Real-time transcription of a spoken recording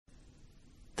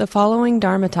The following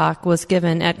Dharma talk was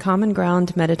given at Common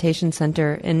Ground Meditation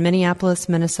Center in Minneapolis,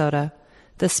 Minnesota.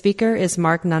 The speaker is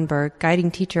Mark Nunberg, guiding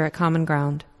teacher at Common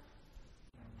Ground.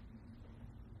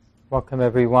 Welcome,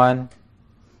 everyone.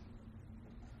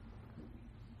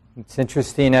 It's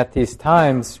interesting at these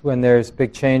times when there's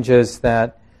big changes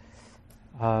that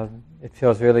it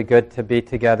feels really good to be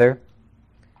together.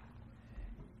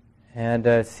 And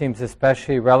it seems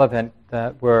especially relevant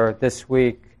that we're this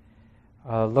week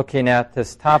looking at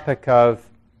this topic of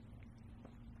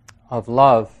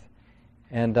love.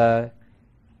 And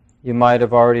you might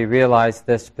have already realized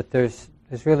this, but there's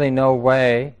really no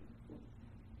way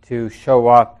to show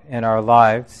up in our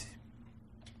lives,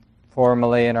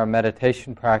 formally in our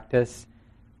meditation practice,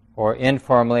 or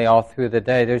informally all through the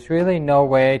day. There's really no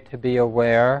way to be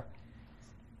aware,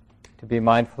 to be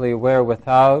mindfully aware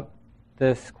without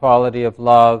this quality of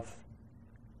love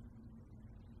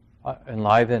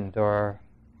enlivened or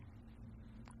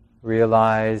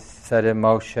realized, set in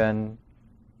motion.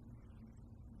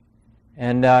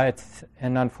 And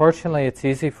unfortunately it's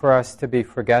easy for us to be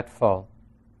forgetful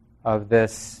of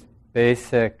this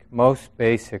most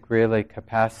basic really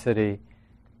capacity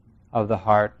of the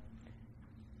heart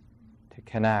to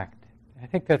connect. I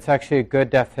think that's actually a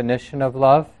good definition of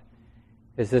love,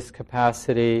 is this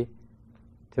capacity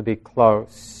to be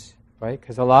close, right?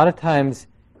 Because a lot of times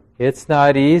it's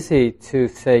not easy to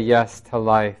say yes to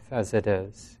life as it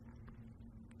is.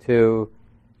 To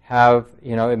have,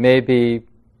 it may be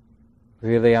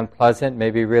really unpleasant,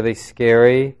 maybe really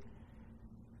scary,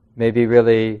 maybe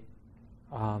really,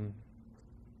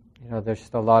 there's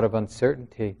just a lot of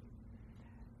uncertainty.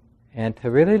 And to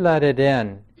really let it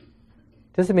in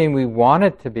doesn't mean we want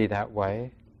it to be that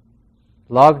way.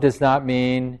 Love does not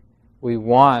mean we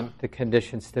want the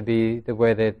conditions to be the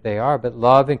way that they are, but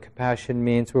love and compassion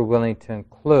means we're willing to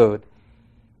include.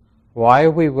 Why are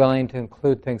we willing to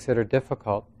include things that are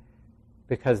difficult?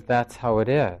 Because that's how it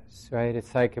is, right?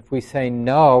 It's like if we say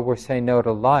no, we're saying no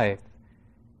to life.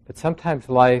 But sometimes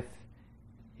life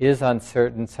is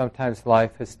uncertain, sometimes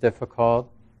life is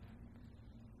difficult.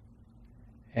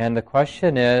 And the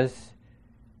question is,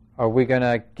 are we going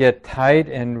to get tight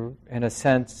and, in a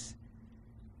sense,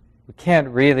 we can't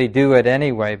really do it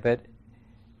anyway, but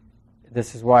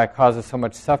this is why it causes so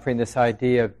much suffering, this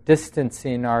idea of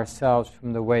distancing ourselves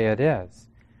from the way it is.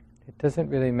 It doesn't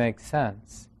really make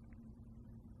sense.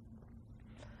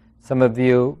 Some of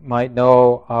you might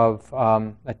know of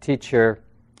a teacher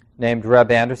named Reb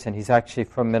Anderson. He's actually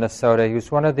from Minnesota. He was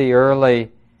one of the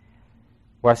early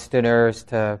Westerners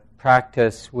to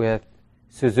practice with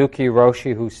Suzuki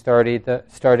Roshi, who started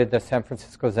the San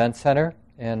Francisco Zen Center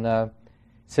in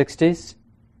 60s.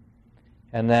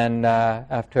 And then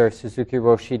after Suzuki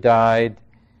Roshi died,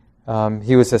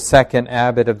 he was the second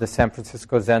abbot of the San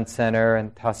Francisco Zen Center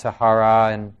in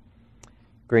Tassajara and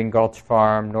Green Gulch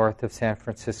Farm north of San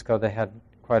Francisco. They had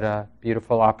quite a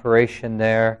beautiful operation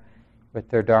there with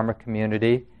their Dharma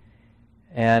community.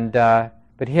 And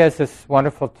but he has this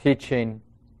wonderful teaching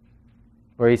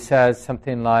where he says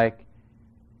something like,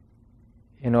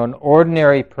 an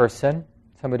ordinary person,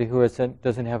 somebody who hasn't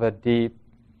developed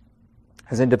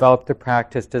the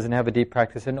practice, doesn't have a deep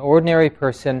practice, an ordinary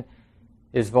person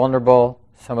is vulnerable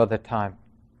some of the time.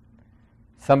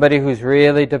 Somebody who's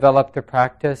really developed the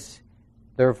practice,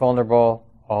 they're vulnerable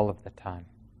all of the time.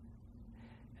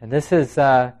 And this is it's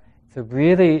a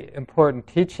really important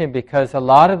teaching, because a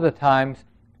lot of the times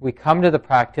we come to the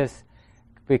practice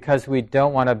because we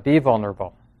don't want to be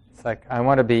vulnerable. It's like, I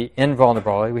want to be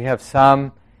invulnerable. We have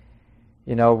some,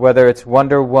 whether it's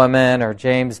Wonder Woman or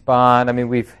James Bond,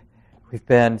 we've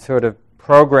been sort of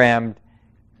programmed,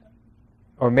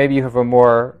 or maybe you have a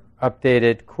more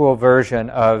updated, cool version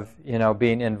of,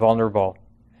 being invulnerable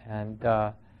and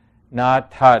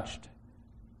not touched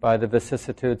by the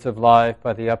vicissitudes of life,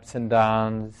 by the ups and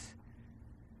downs.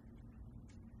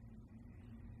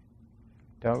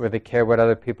 Don't really care what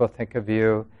other people think of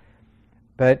you.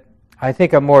 But I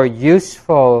think a more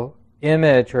useful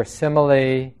image or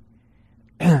simile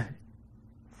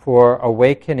for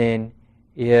awakening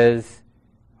is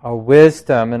a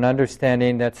wisdom, an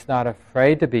understanding that's not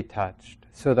afraid to be touched.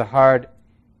 So the heart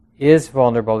is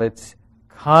vulnerable. It's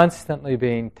constantly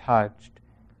being touched.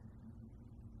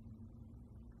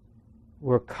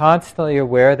 We're constantly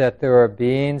aware that there are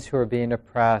beings who are being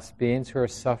oppressed, beings who are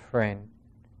suffering.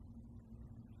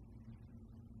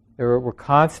 We're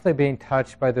constantly being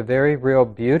touched by the very real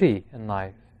beauty in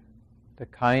life. The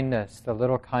kindness, the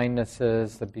little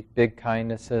kindnesses, the big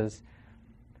kindnesses.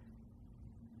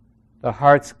 The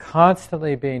heart's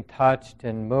constantly being touched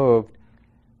and moved,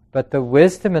 but the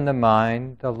wisdom in the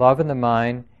mind, the love in the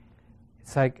mind,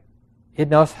 it's like it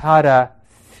knows how to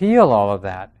feel all of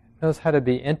that, knows how to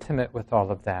be intimate with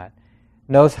all of that,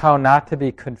 knows how not to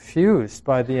be confused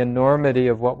by the enormity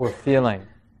of what we're feeling.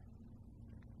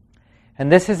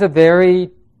 And this is a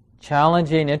very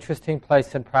challenging, interesting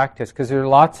place in practice because there are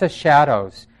lots of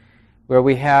shadows where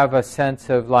we have a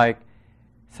sense of like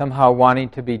somehow wanting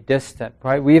to be distant,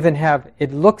 right? We even have,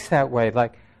 it looks that way,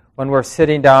 like when we're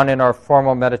sitting down in our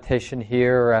formal meditation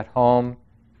here or at home,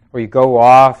 or you go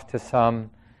off to some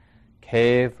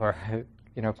cave or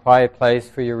quiet place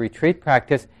for your retreat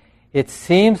practice, it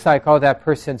seems like, oh, that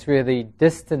person's really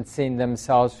distancing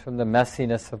themselves from the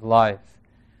messiness of life.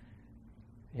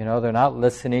 They're not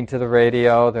listening to the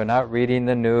radio, they're not reading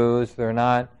the news, they're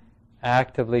not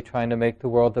actively trying to make the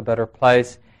world a better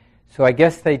place. So I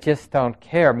guess they just don't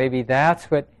care. Maybe that's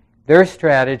what their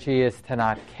strategy is, to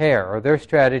not care, or their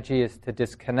strategy is to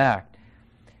disconnect.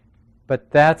 But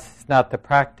that's not the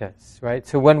practice, right?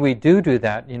 So when we do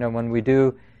that, when we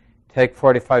do take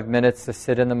 45 minutes to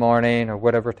sit in the morning or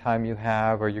whatever time you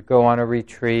have, or you go on a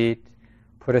retreat,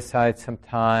 put aside some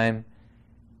time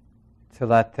to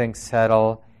let things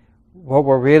settle, what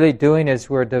we're really doing is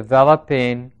we're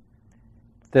developing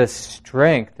this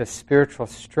strength, this spiritual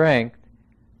strength,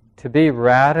 to be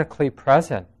radically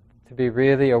present, to be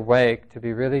really awake, to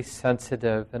be really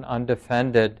sensitive and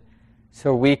undefended,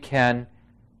 so we can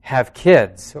have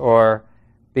kids or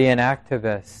be an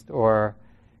activist or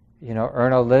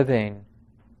earn a living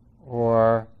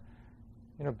or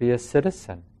be a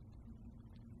citizen,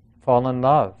 fall in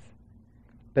love,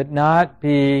 but not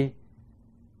be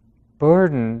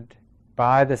burdened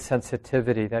by the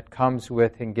sensitivity that comes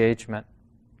with engagement.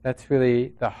 That's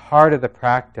really the heart of the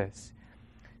practice.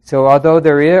 So although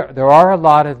there are a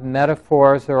lot of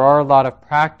metaphors, there are a lot of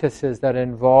practices that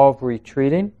involve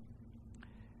retreating,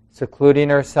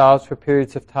 secluding ourselves for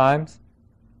periods of times,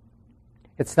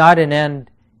 it's not an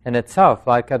end in itself.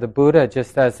 Like the Buddha,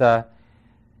 just as an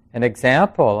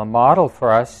example, a model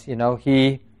for us,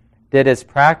 he did his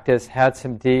practice, had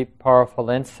some deep,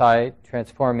 powerful insight,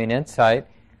 transforming insight,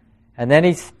 and then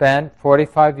he spent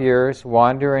 45 years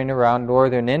wandering around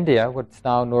northern India, what's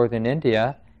now northern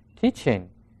India, teaching.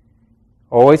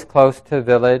 Always close to a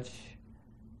village.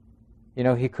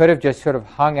 He could have just sort of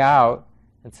hung out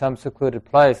in some secluded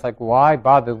place. Like, why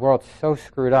bother? The world's so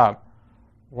screwed up.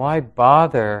 Why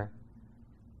bother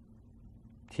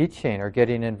teaching or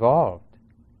getting involved?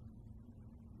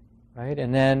 Right?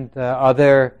 And then the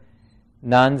other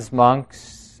nuns,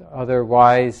 monks, other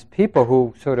wise people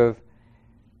who sort of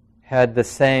had the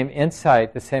same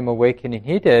insight, the same awakening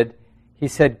he did, he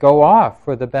said, go off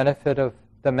for the benefit of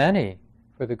the many,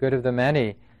 for the good of the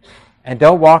many, and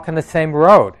don't walk on the same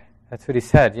road. That's what he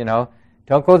said,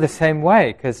 Don't go the same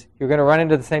way, because you're going to run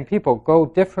into the same people. Go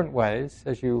different ways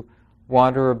as you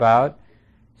wander about,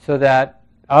 so that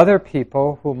other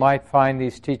people who might find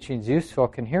these teachings useful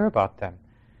can hear about them.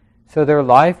 So their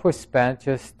life was spent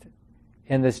just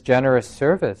in this generous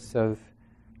service of,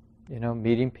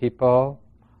 meeting people,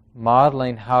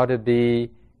 modeling how to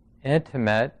be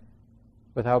intimate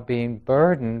without being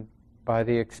burdened by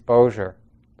the exposure,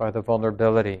 by the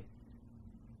vulnerability.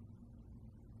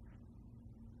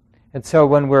 And so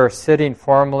when we're sitting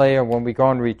formally or when we go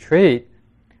on retreat,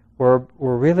 we're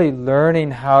really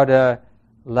learning how to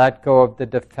let go of the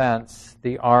defense,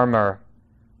 the armor,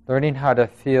 learning how to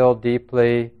feel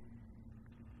deeply,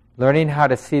 learning how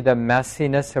to see the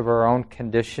messiness of our own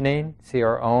conditioning, see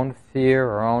our own fear,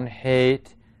 our own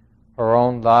hate, our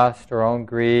own lust, our own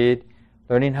greed,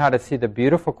 learning how to see the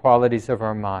beautiful qualities of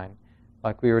our mind,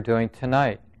 like we were doing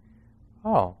tonight.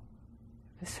 Oh,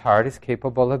 this heart is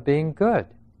capable of being good.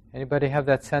 Anybody have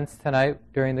that sense tonight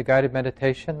during the guided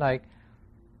meditation? Like,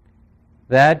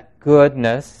 that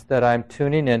goodness that I'm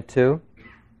tuning into,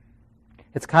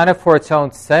 it's kind of for its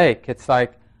own sake. It's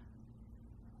like,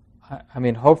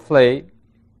 hopefully,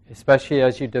 especially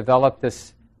as you develop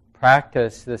this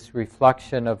practice, this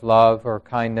reflection of love or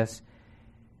kindness,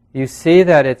 you see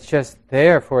that it's just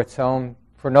there for its own,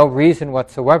 for no reason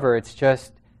whatsoever. It's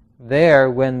just there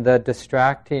when the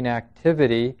distracting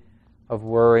activity of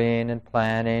worrying and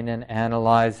planning and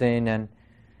analyzing and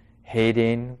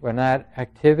hating, when that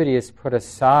activity is put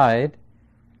aside,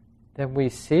 then we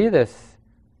see this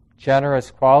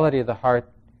generous quality of the heart,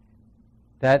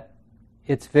 that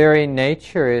its very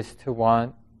nature is to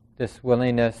want this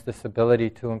willingness, this ability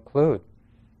to include.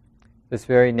 Its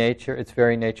very nature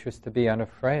is to be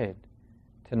unafraid,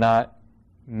 to not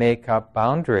make up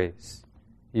boundaries.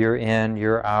 You're in,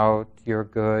 you're out, you're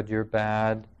good, you're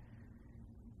bad.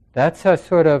 That's a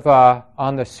sort of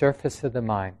on the surface of the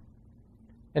mind.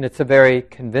 And it's a very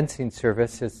convincing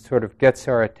service. It sort of gets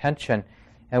our attention,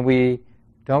 and we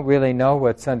don't really know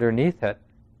what's underneath it.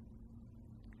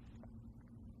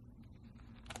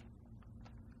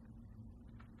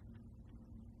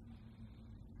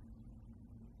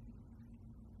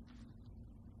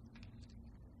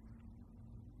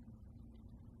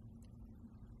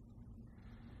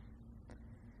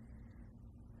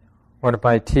 One of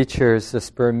my teachers, this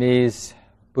Burmese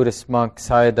Buddhist monk,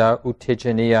 Sayadaw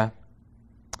Utejaniya.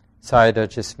 Sayadaw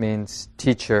just means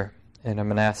teacher in a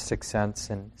monastic sense,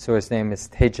 and so his name is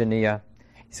Tejaniya.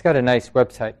 He's got a nice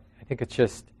website. I think it's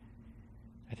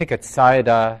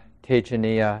Sayadaw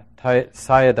Tejaniya,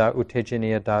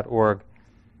 sayadawutejaniya.org,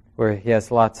 where he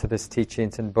has lots of his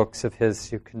teachings and books of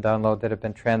his you can download that have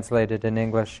been translated in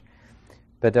English.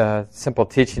 But a simple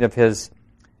teaching of his: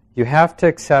 you have to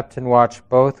accept and watch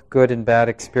both good and bad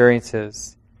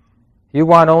experiences. You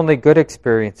want only good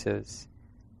experiences.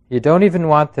 You don't even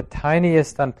want the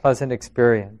tiniest unpleasant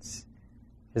experience.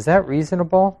 Is that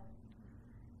reasonable?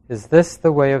 Is this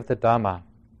the way of the Dhamma?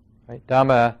 Right?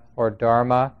 Dhamma or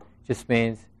Dharma just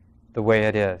means the way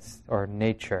it is, or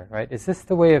nature. Right? Is this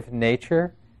the way of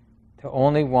nature, to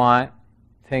only want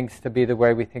things to be the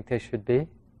way we think they should be?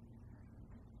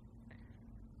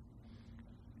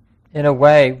 In a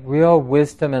way, real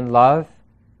wisdom and love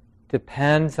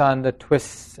depends on the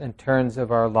twists and turns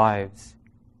of our lives.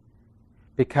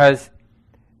 Because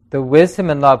the wisdom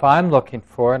and love I'm looking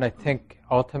for, and I think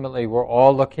ultimately we're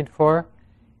all looking for,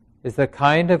 is the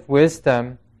kind of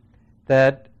wisdom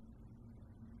that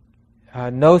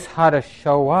knows how to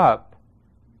show up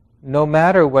no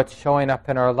matter what's showing up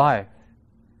in our life.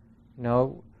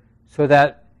 So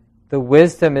that the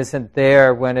wisdom isn't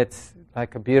there when it's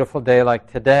like a beautiful day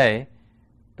like today,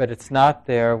 but it's not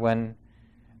there when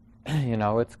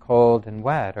it's cold and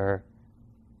wet or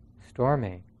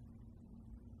stormy.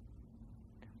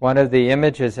 One of the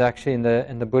images actually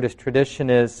in the Buddhist tradition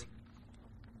is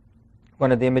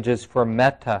one of the images for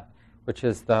metta, which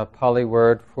is the Pali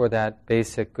word for that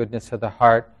basic goodness of the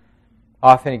heart.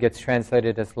 Often it gets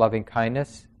translated as loving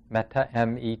kindness, metta,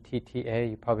 M-E-T-T-A.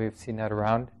 You probably have seen that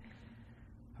around.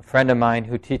 A friend of mine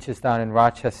who teaches down in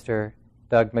Rochester,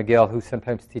 Doug McGill, who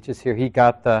sometimes teaches here, he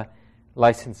got the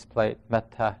license plate,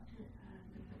 metta.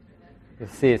 You'll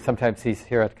see it. Sometimes he's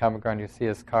here at Common Ground. You'll see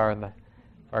his car in the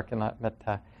parking lot,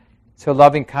 metta. So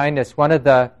loving kindness, one of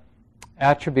the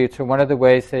attributes, or one of the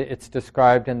ways that it's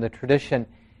described in the tradition,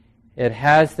 it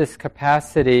has this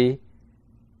capacity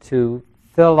to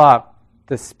fill up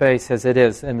the space as it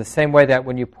is, in the same way that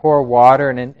when you pour water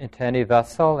into any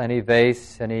vessel, any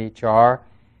vase, any jar,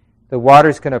 the water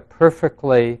is going to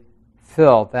perfectly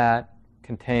fill that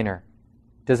container.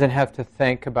 It doesn't have to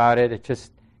think about it.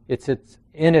 It's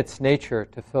in its nature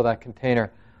to fill that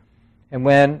container. And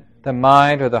when the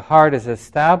mind or the heart is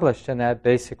established in that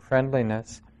basic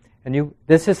friendliness, and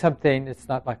this is something, it's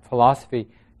not like philosophy,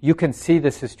 you can see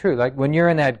this is true. Like when you're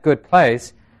in that good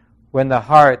place, when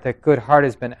that good heart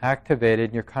has been activated,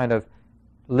 and you're kind of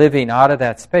living out of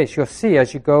that space, you'll see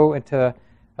as you go into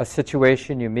a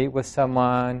situation, you meet with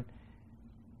someone,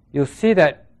 you'll see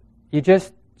that you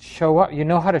just show up. You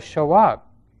know how to show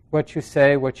up. What you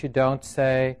say, what you don't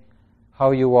say,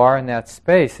 how you are in that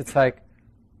space. It's like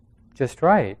just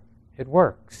right. It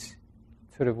works.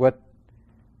 Sort of what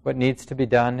needs to be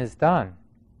done is done.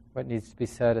 What needs to be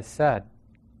said is said.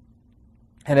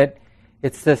 And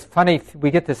it's this funny,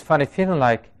 we get this funny feeling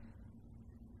like,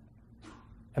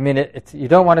 you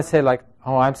don't want to say like,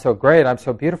 oh, I'm so great, I'm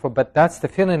so beautiful, but that's the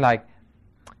feeling like,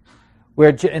 where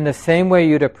in the same way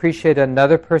you'd appreciate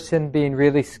another person being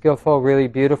really skillful, really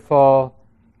beautiful,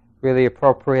 really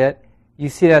appropriate, you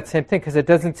see that same thing because it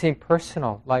doesn't seem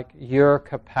personal, like your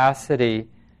capacity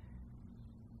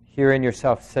hearing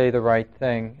yourself say the right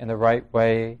thing in the right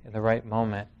way, in the right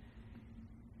moment.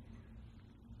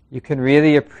 You can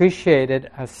really appreciate it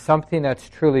as something that's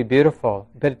truly beautiful,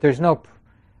 but there's no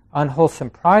unwholesome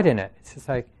pride in it. It's just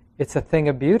like, it's a thing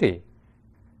of beauty.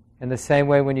 In the same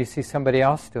way when you see somebody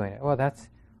else doing it, well, that's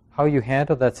how you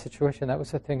handled that situation. That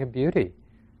was a thing of beauty.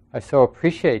 I so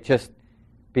appreciate just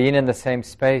being in the same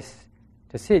space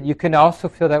to see it. You can also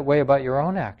feel that way about your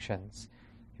own actions,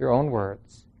 your own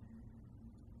words.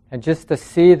 And just to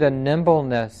see the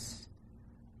nimbleness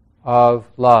of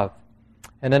love.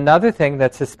 And another thing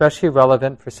that's especially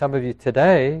relevant for some of you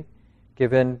today,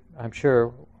 given, I'm sure,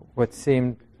 what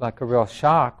seemed like a real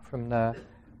shock from the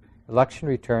election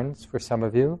returns for some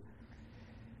of you,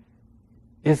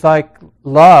 is like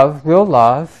love, real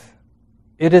love,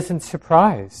 it isn't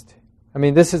surprised.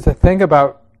 This is the thing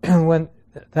about when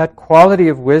that quality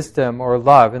of wisdom or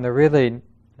love, and they're really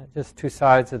just two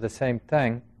sides of the same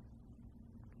thing,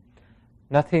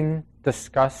 nothing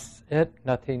disgusts it,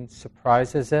 nothing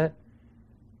surprises it.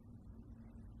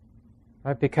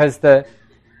 Right? Because the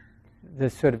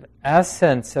sort of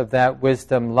essence of that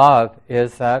wisdom love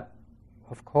is that,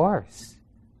 of course,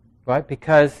 right?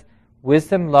 Because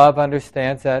wisdom love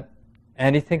understands that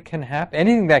anything can happen.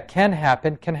 Anything that can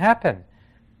happen can happen.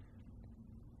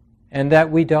 and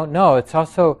that we don't know. It's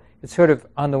sort of,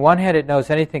 on the one hand, it knows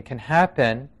anything can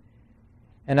happen,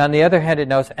 and on the other hand, it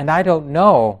knows, and I don't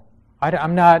know.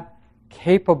 I'm not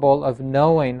capable of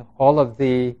knowing all of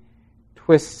the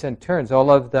twists and turns, all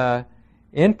of the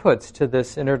inputs to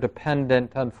this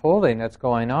interdependent unfolding that's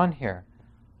going on here.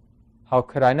 How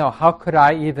could I know? How could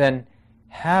I even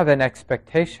have an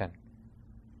expectation?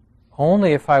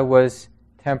 Only if I was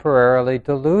temporarily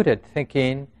deluded,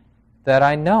 thinking that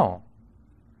I know.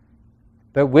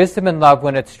 But wisdom and love,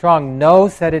 when it's strong,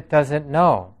 knows that it doesn't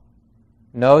know,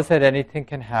 knows that anything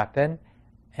can happen,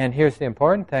 and here's the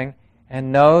important thing,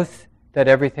 and knows that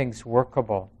everything's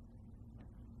workable.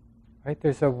 Right?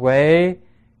 There's a way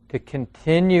to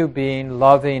continue being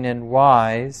loving and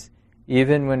wise,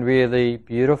 even when really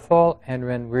beautiful and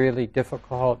when really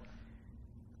difficult,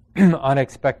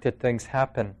 unexpected things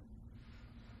happen.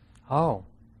 Oh.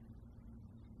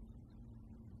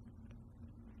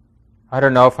 I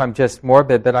don't know if I'm just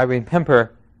morbid, but I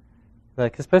remember,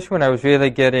 like, especially when I was really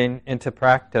getting into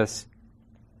practice,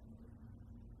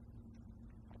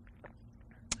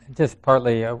 just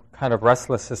partly a kind of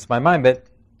restlessness in my mind, but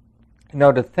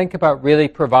to think about really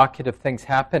provocative things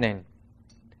happening.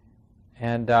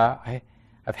 And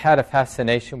I've had a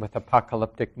fascination with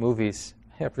apocalyptic movies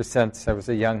ever since I was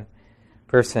a young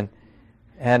person.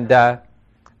 And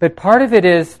but part of it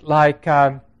is like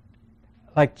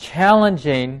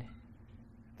challenging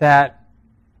that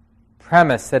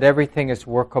premise that everything is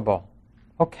workable.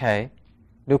 Okay,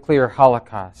 nuclear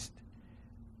holocaust.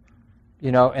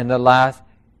 In the last,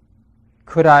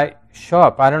 could I show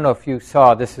up? I don't know if you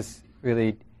saw, this is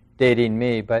really dating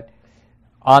me, but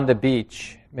On the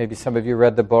Beach, maybe some of you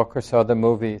read the book or saw the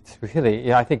movie. It's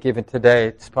really, I think even today,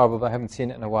 it's probably, I haven't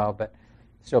seen it in a while, but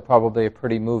still probably a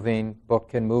pretty moving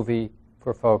book and movie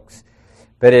for folks.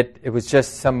 But it was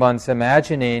just someone's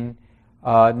imagining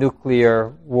nuclear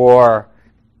war,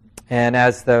 and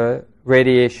as the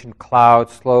radiation cloud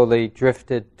slowly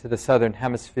drifted to the southern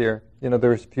hemisphere, there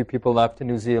was a few people left in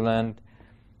New Zealand,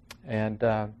 and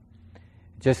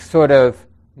just sort of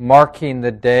marking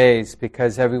the days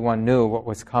because everyone knew what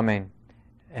was coming.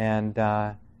 And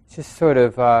just sort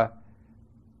of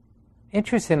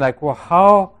interesting, like,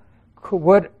 well,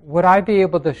 would I be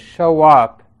able to show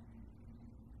up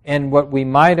in what we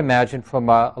might imagine from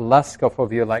a less skillful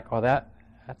view, like, oh,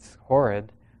 that's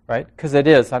horrid, right? Because it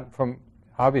is,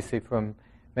 obviously from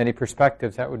many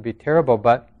perspectives, that would be terrible.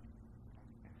 But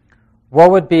what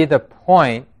would be the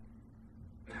point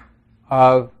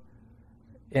of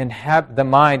the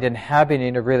mind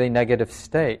inhabiting a really negative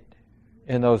state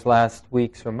in those last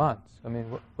weeks or months? I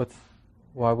mean,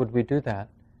 why would we do that?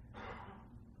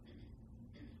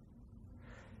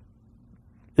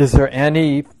 Is there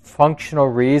any functional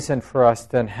reason for us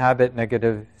to inhabit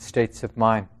negative states of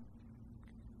mind?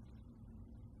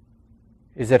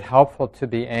 Is it helpful to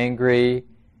be angry?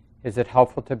 Is it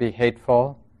helpful to be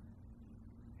hateful?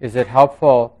 Is it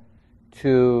helpful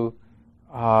to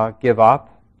give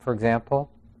up, for example?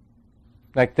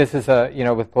 Like this is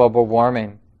with global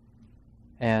warming,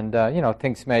 and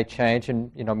things may change,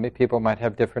 and people might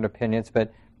have different opinions,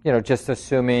 but just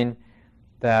assuming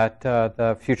that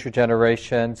the future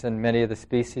generations and many of the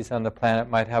species on the planet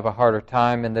might have a harder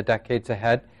time in the decades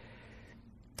ahead,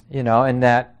 and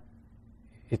that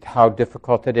how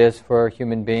difficult it is for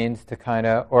human beings to kind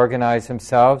of organize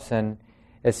themselves, and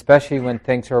especially when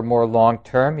things are more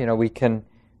long-term, we can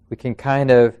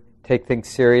kind of take things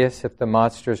serious if the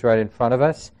monster is right in front of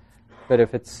us, but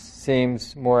if it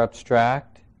seems more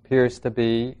abstract, appears to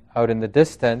be out in the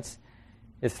distance,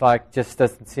 it's like just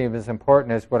doesn't seem as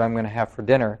important as what I'm going to have for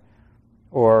dinner,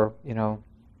 or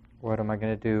what am I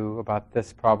going to do about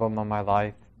this problem in my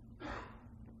life?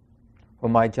 Will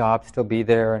my job still be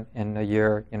there in a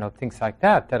year? Things like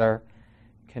that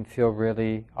can feel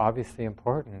really obviously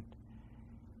important.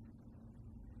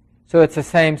 So it's the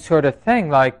same sort of thing.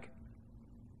 Like,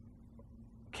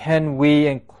 can we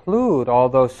include all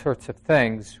those sorts of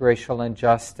things, racial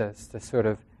injustice, the sort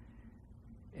of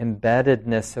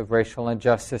embeddedness of racial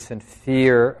injustice and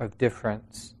fear of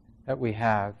difference that we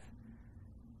have,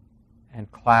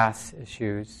 and class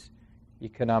issues,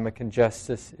 economic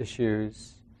injustice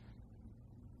issues,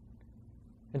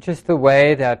 and just the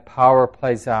way that power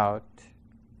plays out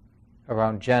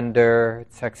around gender,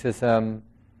 sexism,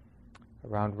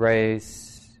 around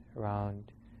race,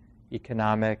 around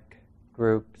economic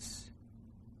groups.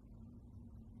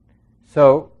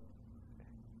 So,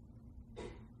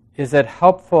 is it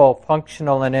helpful,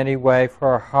 functional in any way for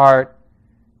our heart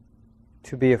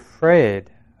to be afraid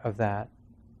of that?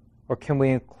 Or can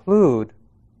we include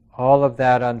all of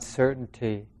that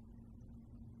uncertainty?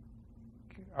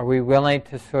 Are we willing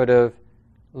to sort of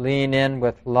lean in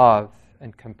with love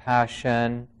and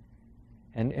compassion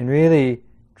and really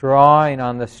drawing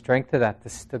on the strength of that, the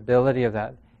stability of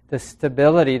that, the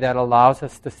stability that allows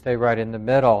us to stay right in the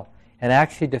middle and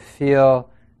actually to feel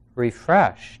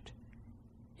refreshed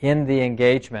in the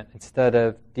engagement instead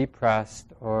of depressed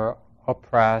or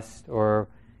oppressed or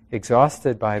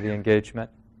exhausted by the engagement.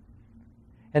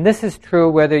 And this is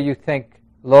true whether you think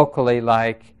locally,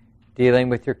 like dealing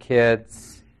with your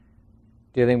kids,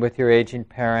 dealing with your aging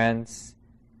parents,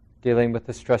 dealing with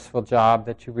the stressful job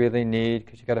that you really need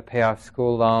because you got to pay off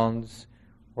school loans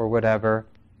or whatever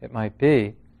it might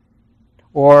be.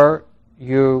 Or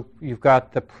you've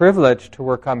got the privilege to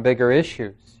work on bigger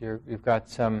issues. You've got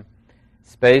some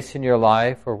space in your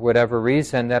life or whatever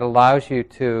reason that allows you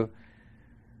to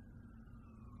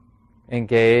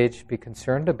engage, be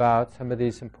concerned about some of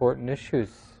these important issues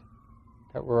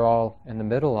that we're all in the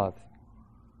middle of,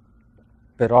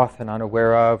 but often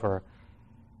unaware of or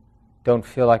don't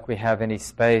feel like we have any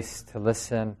space to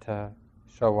listen, to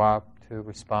show up, to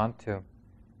respond to.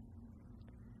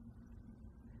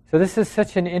 So this is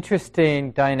such an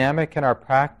interesting dynamic in our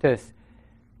practice.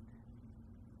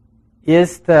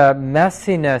 Is the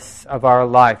messiness of our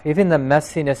life, even the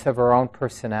messiness of our own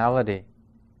personality,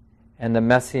 and the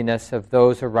messiness of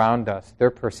those around us,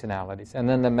 their personalities, and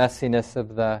then the messiness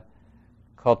of the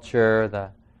culture, the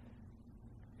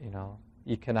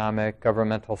economic,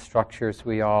 governmental structures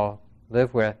we all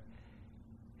live with,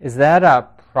 is that a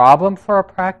problem for our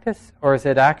practice, or is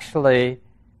it actually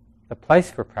the place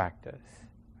for practice?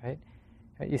 Right?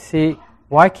 You see,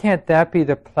 why can't that be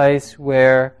the place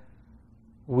where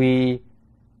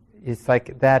it's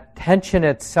like that tension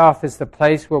itself is the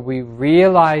place where we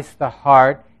realize the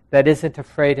heart that isn't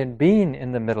afraid in being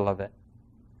in the middle of it.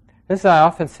 I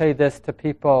often say this to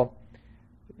people,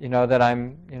 that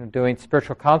I'm doing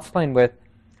spiritual counseling with,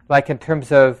 like in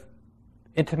terms of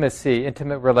intimacy,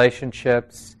 intimate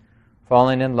relationships,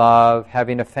 falling in love,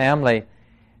 having a family.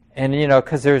 And,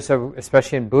 because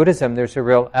especially in Buddhism, there's a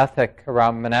real ethic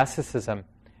around monasticism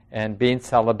and being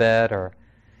celibate or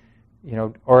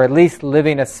at least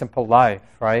living a simple life,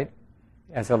 right,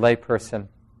 as a lay person.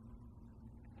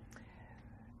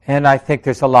 And I think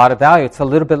there's a lot of value. It's a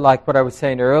little bit like what I was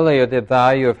saying earlier, the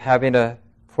value of having a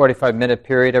 45-minute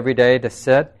period every day to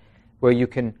sit where you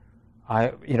can,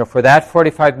 for that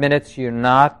 45 minutes, you're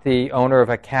not the owner of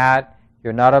a cat,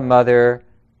 you're not a mother,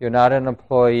 you're not an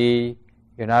employee,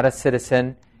 you're not a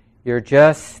citizen, you're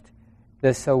just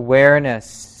this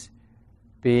awareness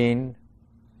being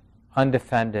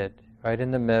undefended, right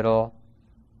in the middle,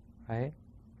 right?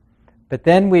 But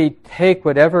then we take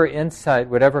whatever insight,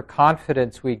 whatever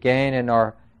confidence we gain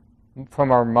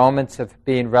from our moments of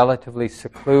being relatively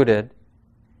secluded,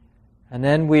 and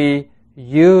then we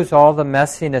use all the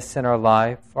messiness in our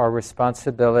life, our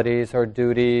responsibilities, our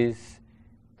duties,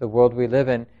 the world we live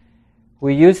in,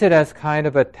 we use it as kind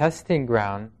of a testing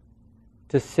ground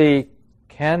to see,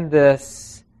 can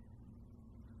this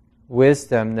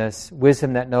wisdom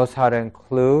that knows how to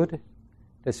include,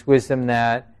 this wisdom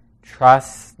that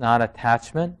trusts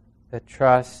non-attachment, that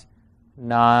trusts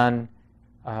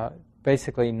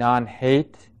basically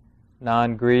non-hate,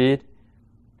 non-greed,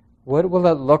 what will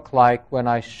it look like when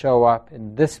I show up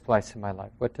in this place in my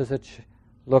life? What does it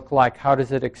look like? How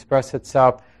does it express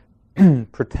itself,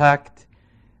 protect,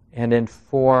 and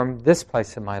inform this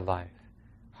place in my life?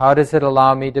 How does it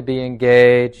allow me to be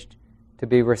engaged, to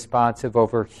be responsive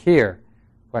over here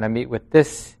when I meet with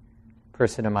this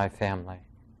person in my family?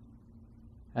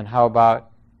 And how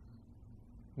about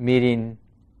meeting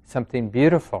something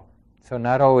beautiful? So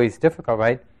not always difficult,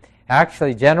 right?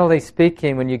 Actually, generally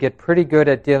speaking, when you get pretty good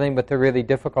at dealing with the really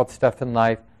difficult stuff in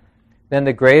life, then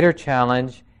the greater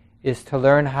challenge is to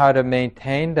learn how to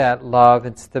maintain that love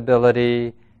and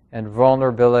stability and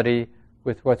vulnerability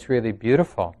with what's really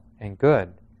beautiful and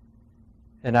good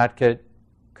and not get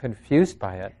confused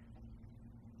by it.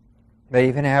 They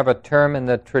even have a term in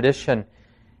the tradition,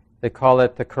 they call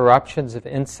it the corruptions of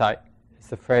insight. It's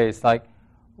the phrase, like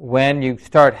when you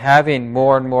start having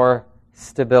more and more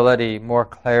stability, more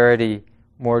clarity,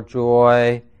 more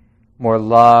joy, more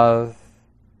love,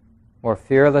 more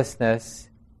fearlessness,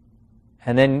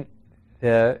 and then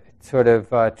the sort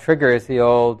of trigger is the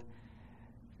old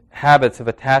habits of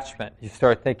attachment. You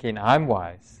start thinking, I'm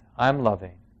wise, I'm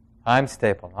loving, I'm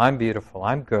stable, I'm beautiful,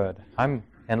 I'm good, I'm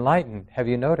enlightened. Have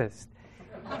you noticed?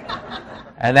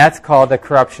 And that's called the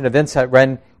corruption of insight.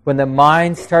 When the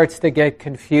mind starts to get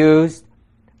confused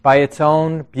by its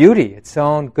own beauty, its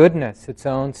own goodness, its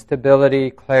own stability,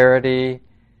 clarity,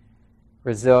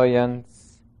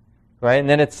 resilience, right? And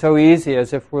then it's so easy,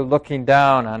 as if we're looking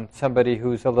down on somebody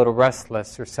who's a little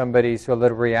restless or somebody who's a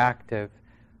little reactive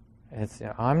It's,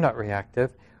 I'm not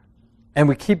reactive. And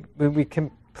we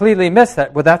completely miss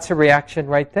that. Well, that's a reaction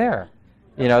right there.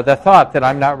 The thought that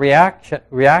I'm not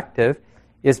reactive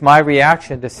is my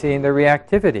reaction to seeing the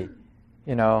reactivity.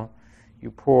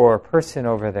 You poor person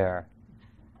over there.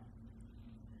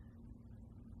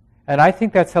 And I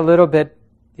think that's a little bit,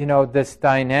 this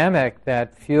dynamic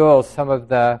that fuels some of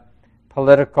the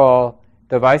political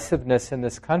divisiveness in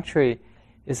this country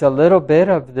is a little bit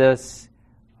of this,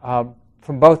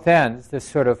 from both ends, this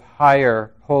sort of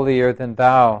higher, holier than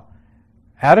thou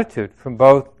attitude from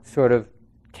both sort of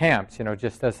camps,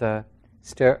 just as a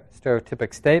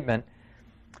stereotypic statement.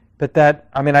 But that,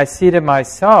 I see it in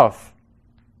myself.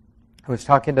 I was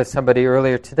talking to somebody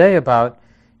earlier today about,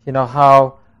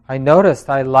 how I noticed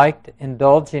I liked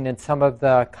indulging in some of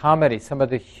the comedy, some of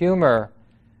the humor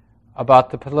about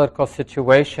the political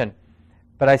situation.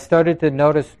 But I started to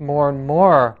notice more and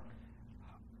more,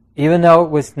 even though it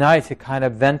was nice, it kind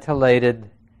of ventilated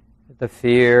the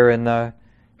fear and the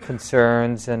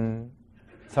concerns and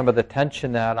some of the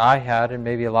tension that I had, and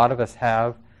maybe a lot of us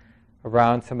have,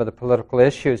 around some of the political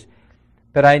issues.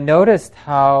 But I noticed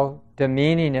how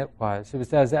demeaning it was. It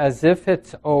was as if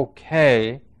it's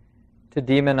okay to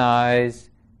demonize,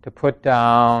 to put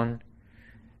down,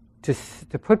 to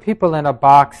put people in a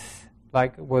box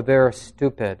like, well, they're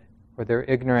stupid, or they're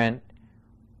ignorant,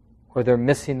 or they're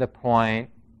missing the point.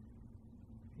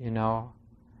 It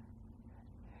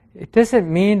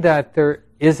doesn't mean that there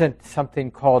isn't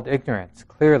something called ignorance.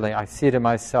 Clearly, I see it in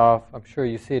myself. I'm sure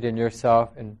you see it in yourself,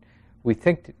 and we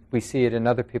think we see it in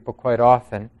other people quite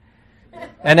often.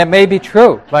 And it may be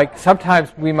true. Like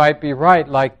sometimes we might be right,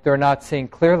 like they're not seeing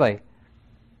clearly.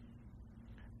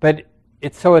 But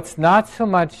it's not so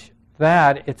much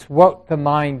that, it's what the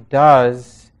mind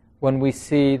does when we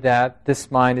see that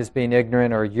this mind is being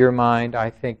ignorant, or your mind,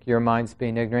 I think your mind's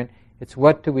being ignorant. It's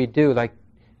what do we do? Like,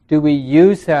 do we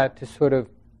use that to sort of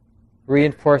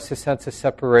reinforce a sense of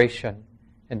separation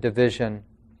and division?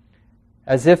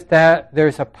 As if that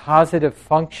there's a positive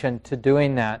function to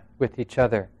doing that with each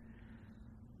other.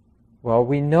 Well,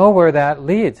 we know where that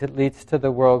leads. It leads to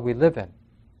the world we live in.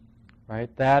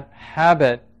 Right? That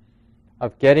habit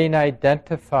of getting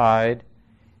identified.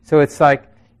 So it's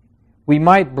like we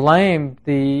might blame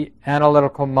the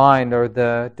analytical mind or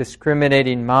the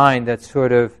discriminating mind that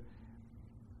sort of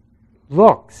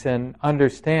looks and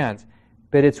understands.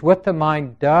 But it's what the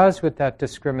mind does with that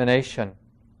discrimination.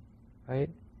 Right?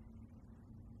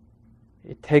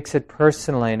 It takes it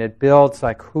personally and it builds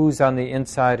like who's on the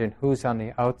inside and who's on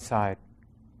the outside.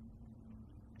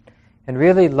 And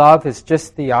really love is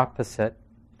just the opposite.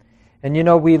 And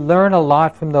we learn a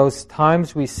lot from those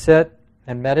times we sit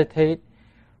and meditate.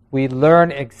 We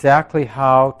learn exactly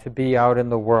how to be out in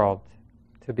the world,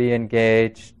 to be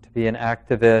engaged, to be an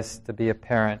activist, to be a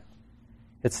parent.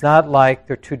 It's not like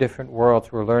they're two different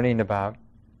worlds we're learning about.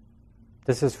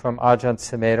 This is from Ajahn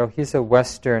Sumedho. He's a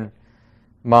Western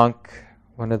monk,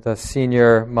 one of the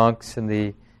senior monks in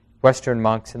the Western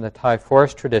monks in the Thai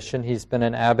forest tradition. He's been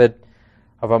an abbot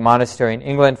of a monastery in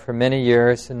England for many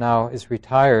years and now is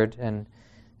retired and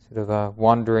sort of a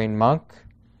wandering monk.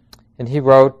 And he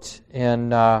wrote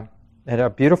in a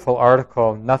beautiful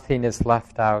article, "Nothing is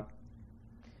Left Out."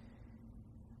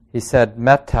 He said,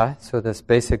 metta, so this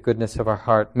basic goodness of our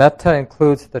heart, metta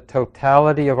includes the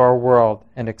totality of our world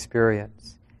and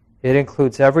experience. It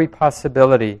includes every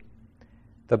possibility,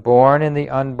 the born and the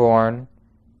unborn,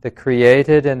 the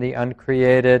created and the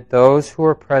uncreated, those who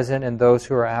are present and those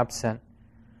who are absent.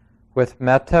 With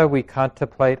metta, we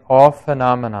contemplate all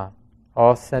phenomena,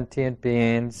 all sentient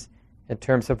beings, in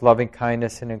terms of loving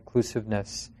kindness and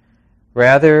inclusiveness,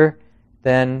 rather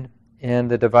than in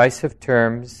the divisive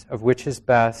terms of which is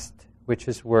best, which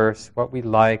is worse, what we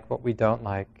like, what we don't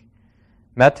like.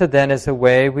 Metta then is a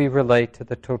way we relate to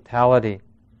the totality.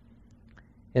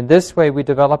 In this way, we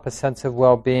develop a sense of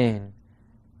well-being,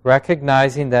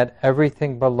 recognizing that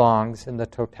everything belongs in the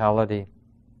totality,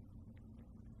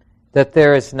 that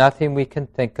there is nothing we can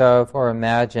think of or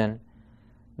imagine,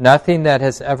 nothing that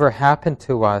has ever happened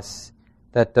to us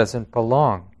that doesn't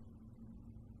belong.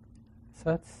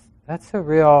 So that's a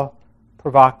real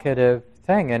provocative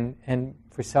thing, and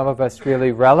for some of us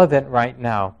really relevant right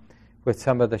now with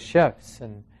some of the shifts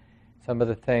and some of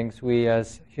the things we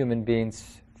as human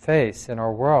beings face in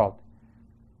our world.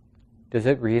 Does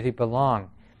it really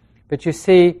belong? But you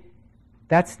see,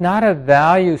 that's not a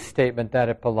value statement that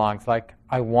it belongs, like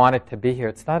I want it to be here.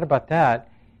 It's not about that.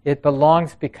 It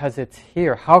belongs because it's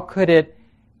here. How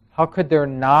could there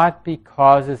not be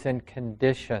causes and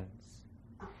conditions?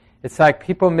 It's like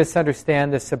people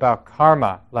misunderstand this about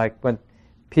karma, like when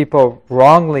people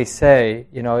wrongly say,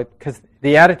 because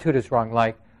the attitude is wrong,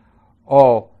 like,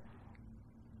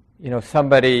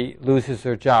 somebody loses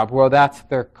their job. Well, that's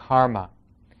their karma.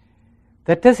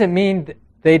 That doesn't mean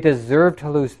they deserve to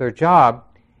lose their job.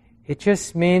 It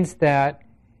just means that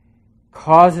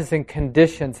causes and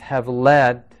conditions have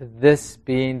led to this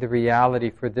being the reality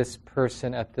for this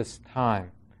person at this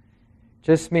time.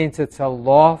 Just means it's a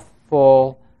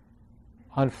lawful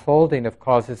unfolding of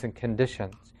causes and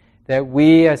conditions. That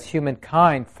we as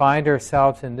humankind find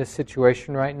ourselves in this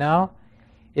situation right now,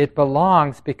 it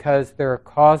belongs because there are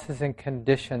causes and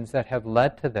conditions that have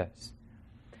led to this.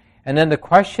 And then the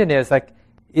question is,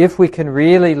 if we can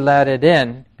really let it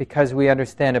in because we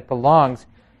understand it belongs,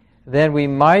 then we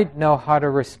might know how to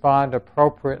respond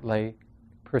appropriately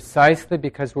precisely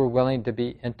because we're willing to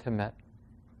be intimate,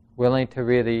 willing to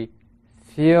really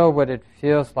feel what it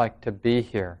feels like to be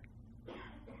here.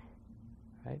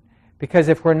 Right? Because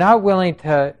if we're not willing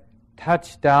to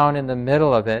touch down in the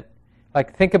middle of it,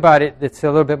 think about it, it's a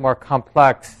little bit more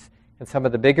complex in some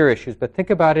of the bigger issues, but think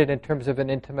about it in terms of an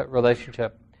intimate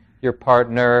relationship. Your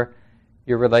partner,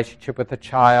 your relationship with a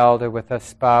child or with a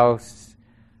spouse,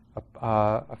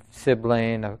 a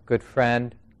sibling, a good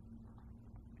friend.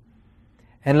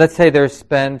 And let's say there's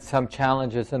been some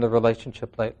challenges in the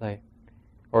relationship lately,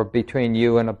 or between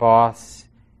you and a boss.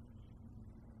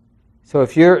 So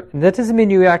that doesn't mean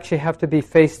you actually have to be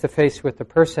face-to-face with the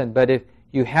person, but if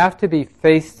you have to be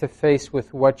face-to-face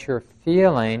with what you're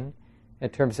feeling in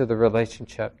terms of the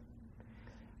relationship.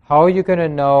 How are you going to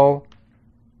know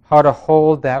how to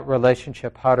hold that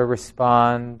relationship, how to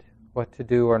respond, what to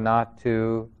do or not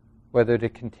do, whether to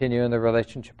continue in the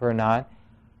relationship or not,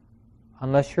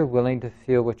 unless you're willing to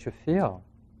feel what you feel?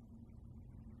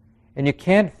 And you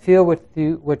can't feel what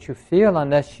you feel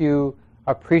unless you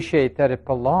appreciate that it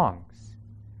belongs.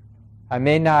 I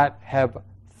may not have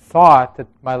thought that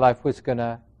my life was going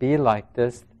to be like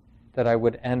this, that I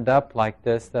would end up like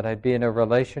this, that I'd be in a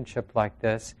relationship like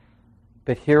this,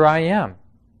 but here I am.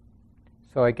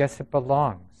 So I guess it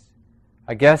belongs.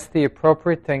 I guess the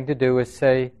appropriate thing to do is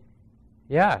say,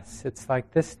 yes, it's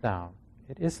like this now.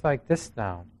 It is like this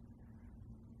now.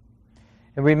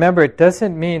 And remember, it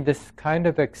doesn't mean, this kind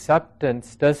of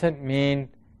acceptance doesn't mean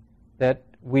that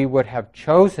we would have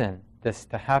chosen this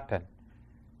to happen.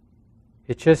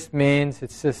 It just means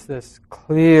it's just this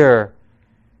clear,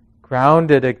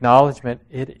 grounded acknowledgement.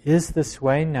 It is this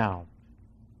way now.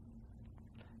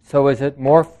 So is it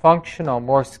more functional,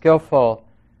 more skillful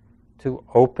to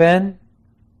open,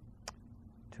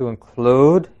 to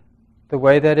include the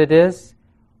way that it is?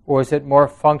 Or is it more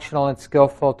functional and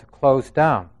skillful to close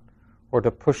down, or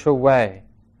to push away,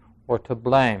 or to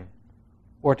blame,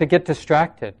 or to get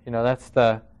distracted? That's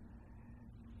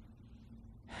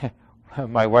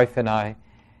my wife and I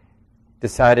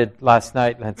decided last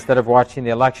night, instead of watching the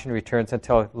election returns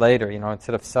until later,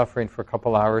 instead of suffering for a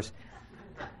couple hours,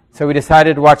 so we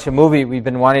decided to watch a movie we've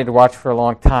been wanting to watch for a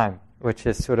long time, which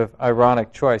is sort of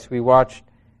ironic choice. We watched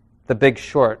The Big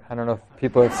Short. I don't know if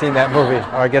people have seen that movie.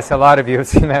 Or I guess a lot of you have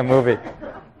seen that movie.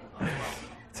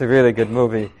 It's a really good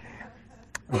movie.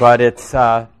 But it's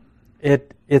a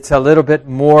little bit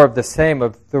more of the same,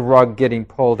 of the rug getting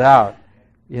pulled out,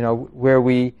 where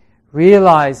we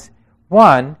realize,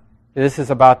 one, this is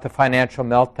about the financial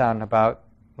meltdown about,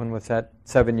 when was that,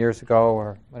 7 years ago,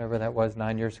 or whatever that was,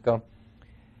 9 years ago.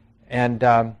 And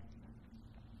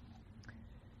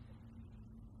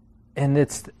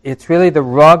it's really the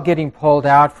rug getting pulled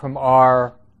out from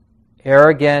our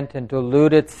arrogant and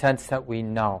deluded sense that we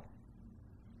know.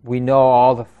 We know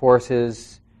all the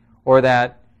forces, or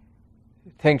that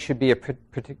things should be a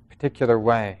particular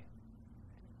way.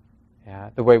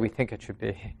 Yeah, the way we think it should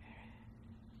be.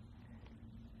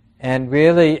 And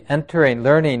really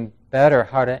learning better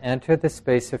how to enter the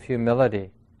space of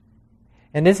humility.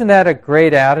 And isn't that a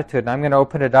great attitude? And I'm going to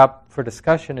open it up for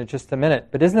discussion in just a minute.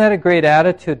 But isn't that a great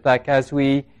attitude, as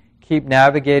we keep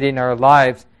navigating our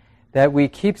lives, that we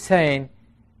keep saying,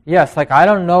 yes, I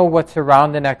don't know what's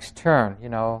around the next turn,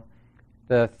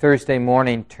 the Thursday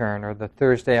morning turn, or the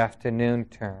Thursday afternoon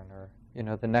turn, or,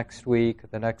 the next week, or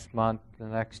the next month, the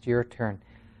next year turn.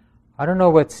 I don't know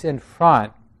what's in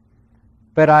front.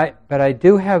 But I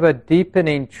do have a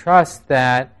deepening trust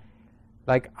that,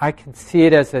 I can see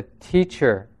it as a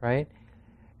teacher, right?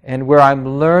 And where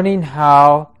I'm learning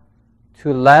how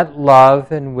to let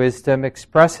love and wisdom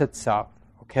express itself.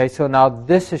 Okay, so now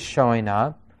this is showing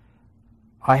up.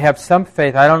 I have some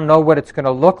faith. I don't know what it's going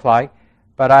to look like,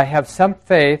 but I have some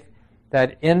faith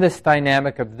that in this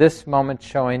dynamic of this moment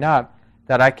showing up,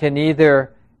 that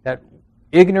that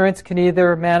ignorance can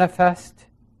either manifest,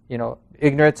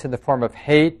 ignorance in the form of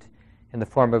hate, in the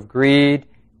form of greed,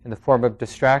 in the form of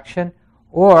distraction,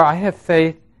 or I have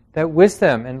faith that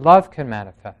wisdom and love can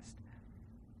manifest.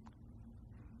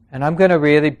 And I'm going to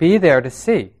really be there to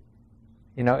see,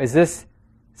 is this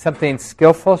something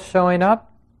skillful showing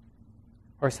up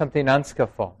or something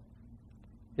unskillful?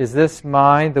 Is this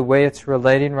mind, the way it's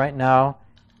relating right now,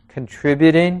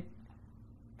 contributing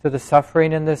to the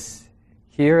suffering in this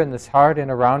here, in this heart and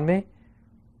around me?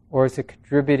 Or is it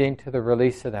contributing to the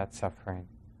release of that suffering?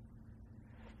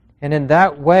 And in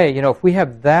that way, if we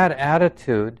have that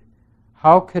attitude,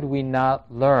 how could we not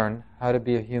learn how to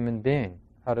be a human being?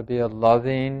 How to be a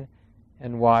loving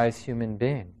and wise human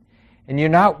being? And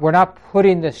we're not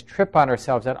putting this trip on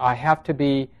ourselves that I have to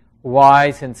be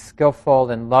wise and skillful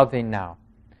and loving now.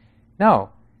 No.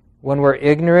 When we're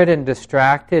ignorant and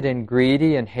distracted and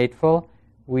greedy and hateful,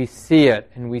 we see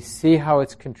it, and we see how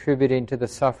it's contributing to the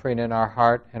suffering in our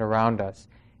heart and around us.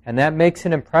 And that makes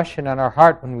an impression on our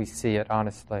heart when we see it,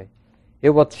 honestly. It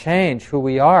will change who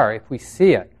we are if we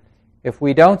see it. If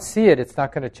we don't see it, it's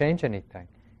not going to change anything.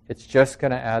 It's just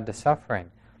going to add to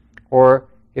suffering. Or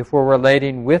if we're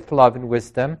relating with love and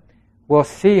wisdom, we'll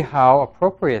see how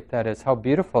appropriate that is, how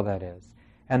beautiful that is.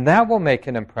 And that will make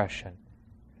an impression.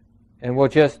 And we'll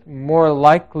just more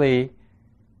likely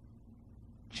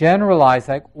generalize,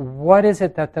 what is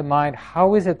it that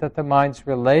how is it that the mind's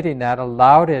relating that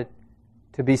allowed it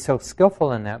to be so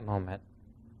skillful in that moment?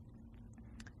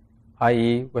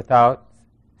 I.e., without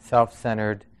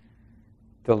self-centered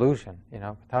delusion,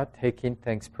 without taking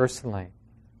things personally.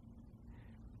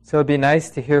 So it'd be nice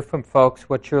to hear from folks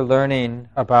what you're learning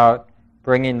about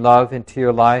bringing love into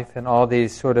your life in all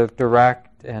these sort of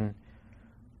direct and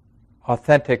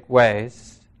authentic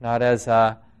ways, not as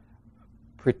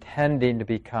pretending to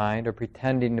be kind or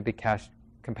pretending to be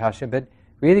compassionate, but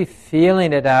really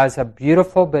feeling it as a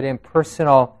beautiful but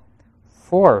impersonal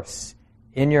force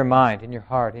in your mind, in your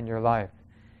heart, in your life.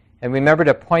 And remember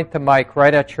to point the mic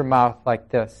right at your mouth like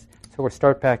this. So we'll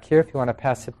start back here if you want to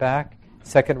pass it back.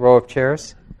 Second row of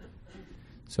chairs.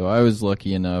 So I was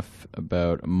lucky enough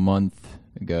about a month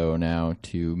ago now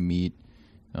to meet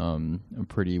a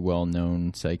pretty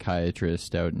well-known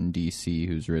psychiatrist out in D.C.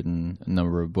 who's written a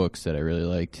number of books that I really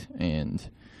liked. And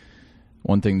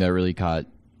one thing that really caught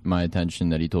my attention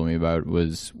that he told me about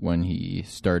was when he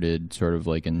started sort of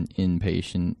like an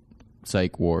inpatient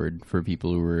psych ward for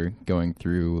people who were going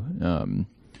through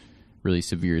really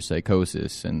severe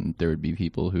psychosis. And there would be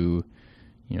people who,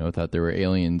 thought there were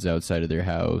aliens outside of their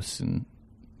house and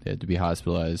they had to be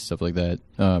hospitalized, stuff like that.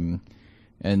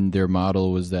 And their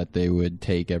model was that they would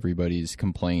take everybody's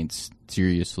complaints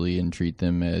seriously and treat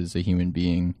them as a human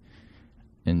being.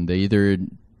 And they either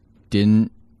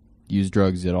didn't use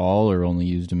drugs at all or only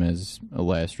used them as a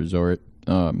last resort.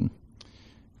 And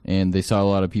they saw a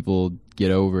lot of people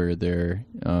get over their,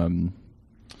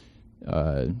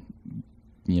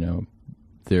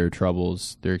 their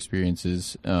troubles, their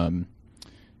experiences. And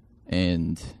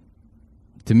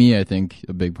to me, I think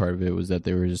a big part of it was that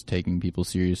they were just taking people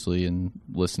seriously and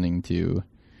listening to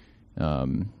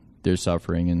their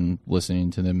suffering and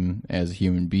listening to them as a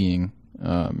human being.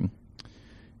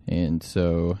 And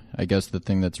so I guess the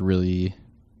thing that's really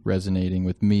resonating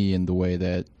with me in the way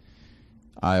that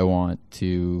I want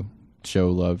to show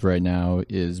love right now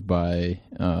is by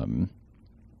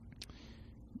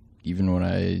even when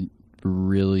I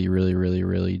really, really, really,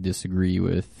 really disagree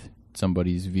with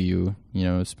somebody's view,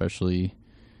 especially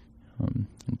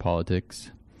in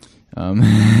politics,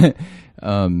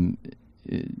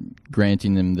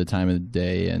 granting them the time of the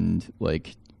day and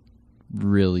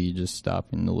really just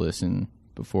stopping to listen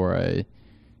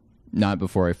not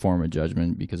before I form a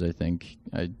judgment, because I think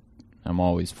I'm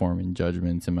always forming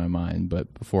judgments in my mind,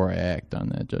 but before I act on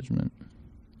that judgment.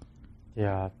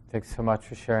 Yeah, thanks so much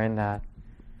for sharing that.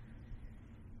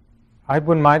 I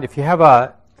wouldn't mind if you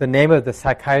have the name of the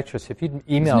psychiatrist. If you'd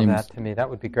email that to me, that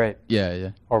would be great. Yeah.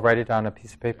 Or write it on a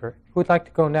piece of paper. Who would like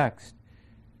to go next?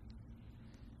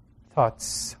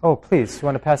 Thoughts? Oh, please. You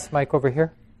want to pass the mic over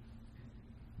here?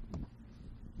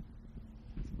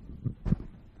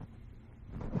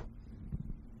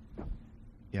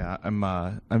 Yeah,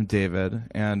 I'm David,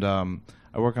 and I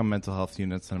work on mental health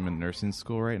units, and I'm in nursing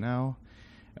school right now.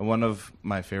 And one of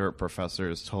my favorite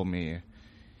professors told me,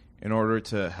 in order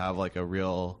to have a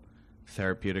real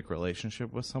therapeutic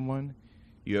relationship with someone,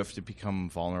 you have to become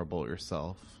vulnerable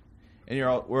yourself. And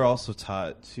we're also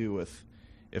taught too,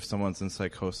 if someone's in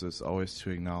psychosis, always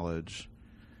to acknowledge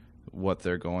what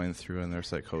they're going through in their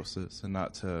psychosis, and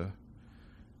not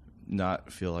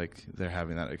feel like they're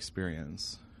having that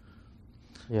experience.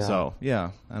 Yeah. So,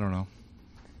 yeah, I don't know.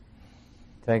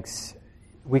 Thanks.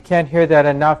 We can't hear that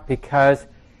enough because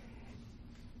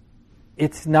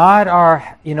it's not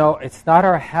our, it's not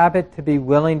our habit to be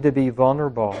willing to be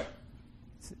vulnerable.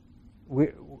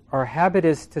 Our habit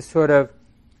is to sort of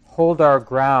hold our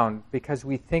ground because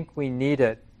we think we need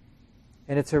it.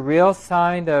 And it's a real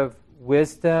sign of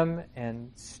wisdom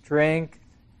and strength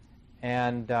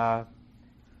and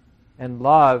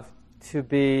love to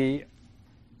be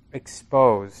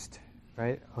exposed,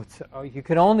 right? You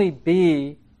can only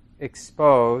be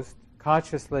exposed,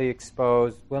 consciously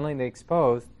exposed, willingly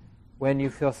exposed, when you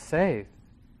feel safe.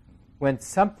 When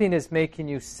something is making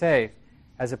you safe,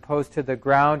 as opposed to the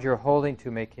ground you're holding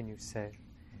to making you safe.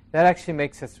 That actually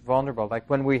makes us vulnerable. Like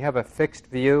when we have a fixed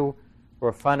view, we're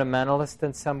a fundamentalist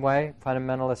in some way,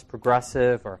 fundamentalist,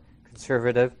 progressive, or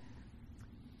conservative,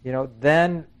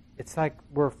 then it's like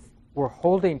we're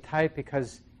holding tight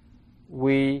because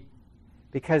the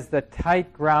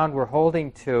tight ground we're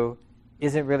holding to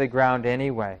isn't really ground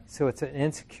anyway. So it's an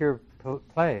insecure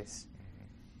place.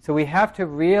 So we have to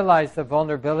realize the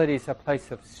vulnerability is a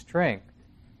place of strength.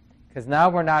 Because now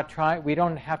we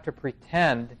don't have to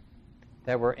pretend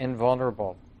that we're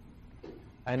invulnerable.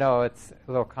 I know it's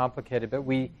a little complicated, but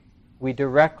we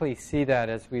directly see that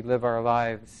as we live our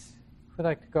lives. Who'd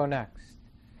like to go next?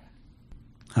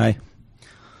 Hi.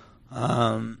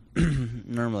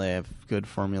 Normally I have good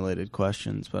formulated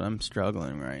questions, but I'm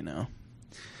struggling right now.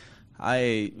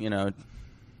 I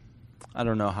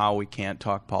don't know how we can't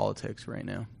talk politics right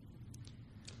now.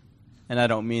 And I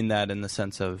don't mean that in the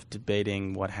sense of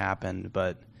debating what happened,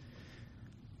 but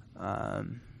I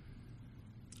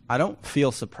don't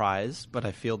feel surprised, but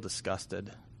I feel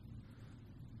disgusted.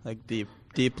 Like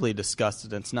deeply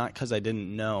disgusted. And it's not because I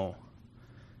didn't know.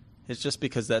 It's just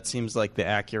because that seems like the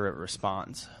accurate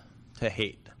response to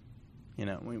hate.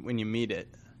 When you meet it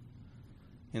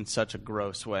in such a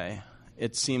gross way.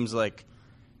 It seems like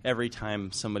every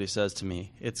time somebody says to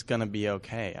me, it's going to be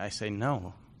okay, I say,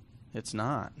 no, it's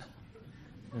not.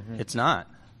 Mm-hmm. It's not.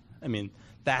 I mean,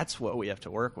 that's what we have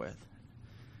to work with,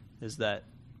 is that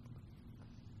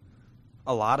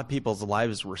a lot of people's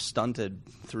lives were stunted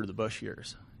through the Bush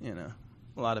years. A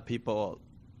lot of people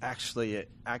actually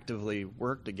actively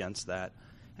worked against that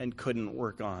and couldn't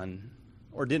work on,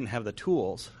 or didn't have the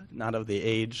tools, not of the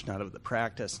age, not of the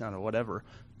practice, not of whatever,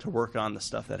 to work on the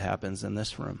stuff that happens in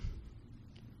this room.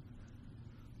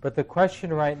 But the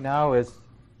question right now is,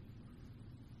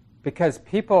 because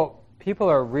people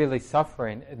are really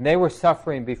suffering, and they were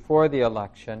suffering before the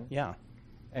election. Yeah.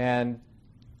 And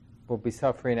will be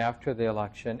suffering after the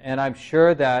election. And I'm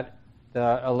sure that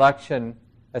the election,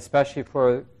 especially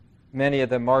for many of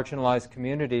the marginalized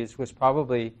communities, was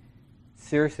probably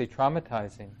seriously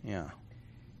traumatizing. Yeah.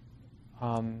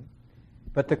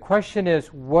 But the question is,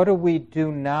 what do we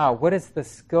do now? What is the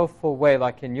skillful way,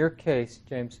 like in your case,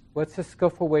 James, what's the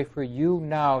skillful way for you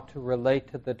now to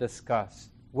relate to the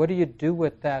disgust? What do you do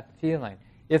with that feeling?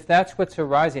 If that's what's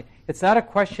arising, it's not a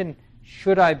question,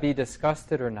 should I be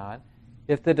disgusted or not?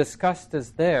 If the disgust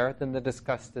is there, then the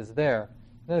disgust is there.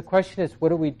 Then the question is, what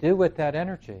do we do with that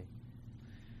energy?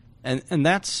 And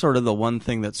that's sort of the one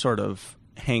thing that sort of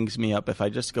hangs me up if I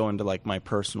just go into like my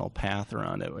personal path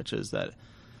around it, which is that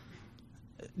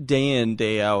day in,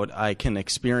 day out, I can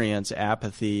experience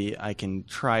apathy. I can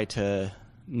try to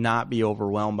not be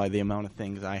overwhelmed by the amount of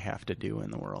things I have to do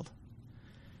in the world.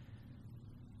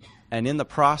 And in the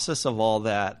process of all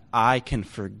that, I can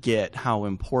forget how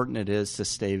important it is to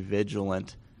stay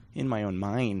vigilant in my own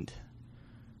mind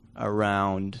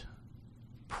around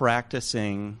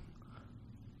practicing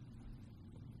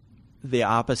the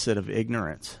opposite of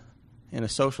ignorance in a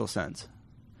social sense.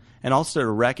 And also to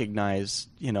recognize,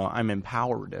 I'm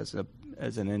empowered as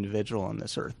an individual on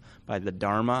this earth by the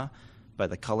Dharma, by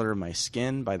the color of my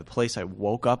skin, by the place I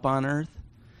woke up on earth.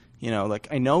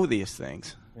 I know these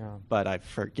things. Yeah. But I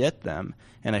forget them,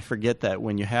 and I forget that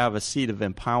when you have a seat of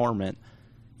empowerment,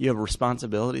 you have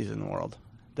responsibilities in the world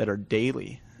that are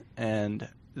daily. And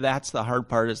that's the hard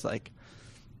part is I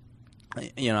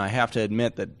have to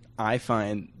admit that I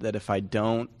find that if I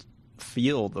don't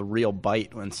feel the real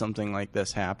bite when something like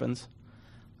this happens,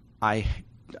 I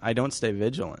don't stay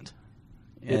vigilant.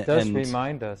 It does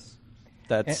remind us.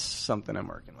 That's something I'm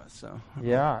working with. So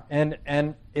yeah,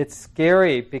 and it's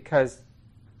scary because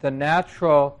the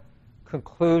natural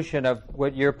conclusion of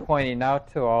what you're pointing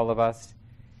out to all of us,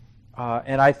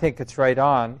 and I think it's right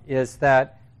on, is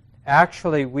that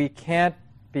actually we can't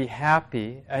be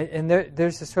happy. And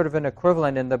there's a sort of an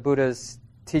equivalent in the Buddha's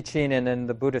teaching and in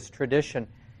the Buddhist tradition.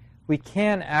 We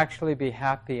can't actually be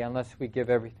happy unless we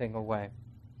give everything away.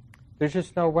 There's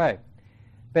just no way.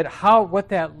 But what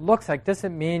that looks like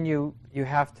doesn't mean you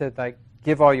have to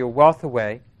give all your wealth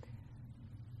away.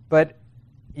 But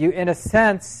you, in a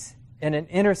sense, in an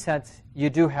inner sense, you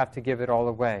do have to give it all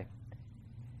away.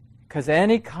 Because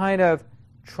any kind of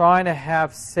trying to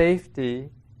have safety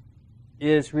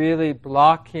is really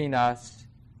blocking us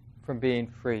from being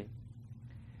free.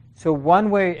 So one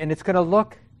way, and it's going to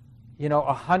look,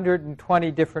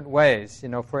 120 different ways,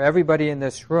 for everybody in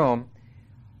this room,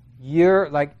 you're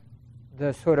like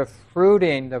the sort of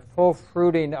fruiting, the full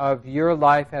fruiting of your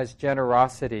life as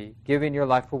generosity, giving your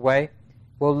life away,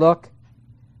 will look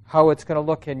how it's going to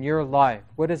look in your life.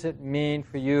 What does it mean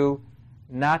for you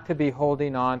not to be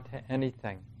holding on to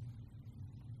anything?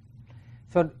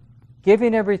 So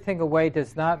giving everything away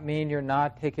does not mean you're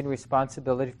not taking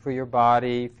responsibility for your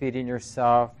body, feeding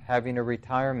yourself, having a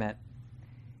retirement.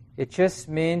 It just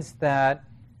means that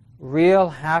real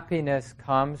happiness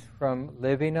comes from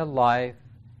living a life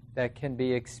that can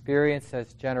be experienced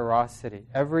as generosity.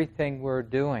 Everything we're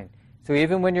doing. So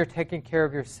even when you're taking care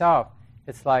of yourself,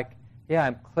 it's like, yeah,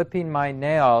 I'm clipping my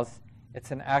nails.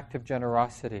 It's an act of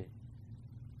generosity.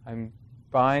 I'm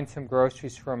buying some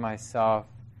groceries for myself.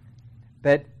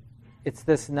 But it's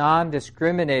this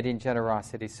non-discriminating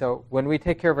generosity. So when we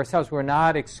take care of ourselves, we're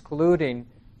not excluding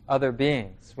other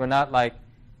beings. We're not like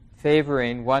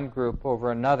favoring one group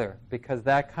over another, because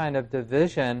that kind of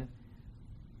division.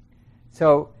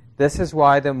 So this is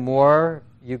why the more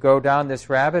you go down this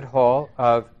rabbit hole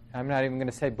of, I'm not even going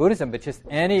to say Buddhism, but just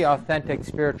any authentic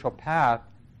spiritual path,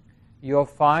 you'll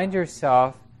find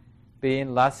yourself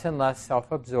being less and less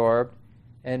self-absorbed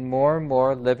and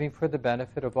more living for the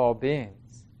benefit of all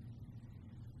beings.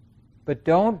 But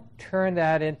don't turn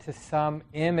that into some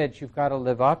image you've got to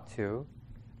live up to.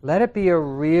 Let it be a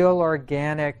real,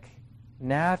 organic,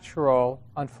 natural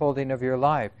unfolding of your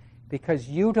life, because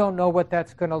you don't know what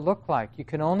that's going to look like. You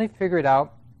can only figure it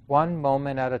out one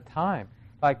moment at a time.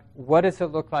 Like, what does it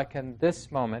look like in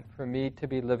this moment for me to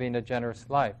be living a generous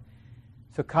life?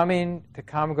 So coming to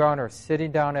Common Ground or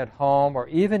sitting down at home or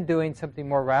even doing something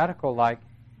more radical like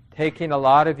taking a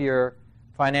lot of your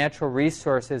financial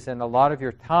resources and a lot of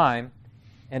your time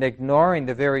and ignoring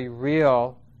the very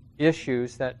real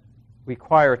issues that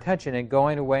require attention and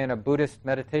going away on a Buddhist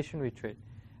meditation retreat.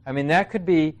 I mean, that could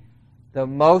be the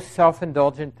most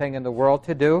self-indulgent thing in the world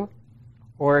to do,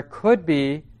 or it could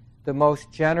be the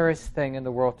most generous thing in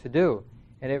the world to do.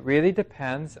 And it really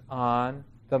depends on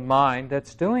the mind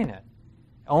that's doing it.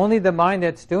 Only the mind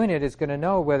that's doing it is going to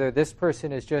know whether this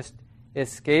person is just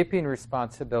escaping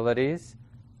responsibilities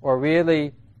or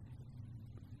really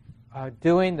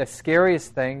doing the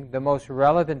scariest thing, the most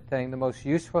relevant thing, the most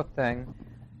useful thing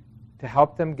to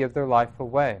help them give their life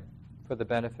away for the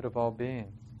benefit of all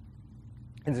beings.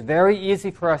 It's very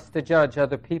easy for us to judge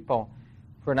other people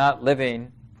for not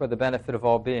living for the benefit of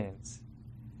all beings,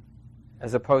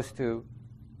 as opposed to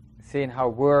seeing how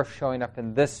we're showing up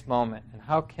in this moment, and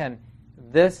how can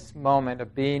this moment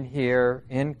of being here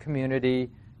in community,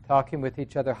 talking with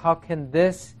each other, how can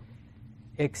this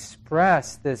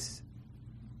express this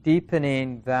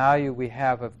deepening value we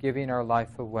have of giving our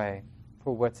life away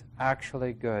for what's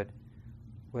actually good,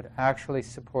 what actually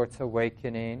supports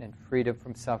awakening and freedom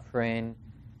from suffering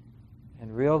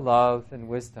and real love and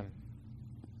wisdom.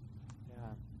 Yeah.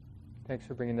 Thanks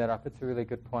for bringing that up. It's a really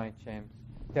good point, James.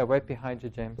 Yeah, right behind you,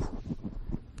 James.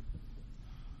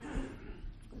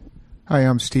 Hi,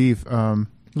 I'm Steve.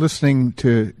 Listening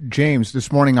to James,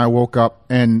 this morning I woke up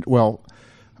and,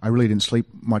 I really didn't sleep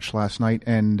much last night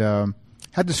and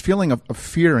had this feeling of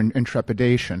fear and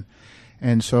trepidation.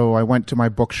 And so I went to my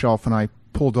bookshelf and I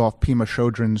pulled off Pema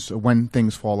Chodron's When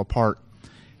Things Fall Apart.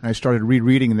 And I started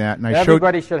rereading that. And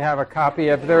everybody should have a copy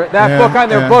of that book on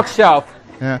their bookshelf.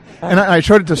 Yeah, and I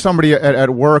showed it to somebody at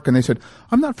work, and they said,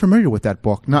 "I'm not familiar with that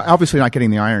book." Not, obviously not getting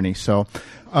the irony. So,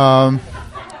 but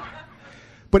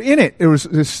in it was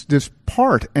this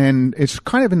part, and it's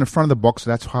kind of in the front of the book,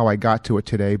 so that's how I got to it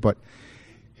today. But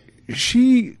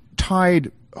she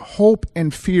tied hope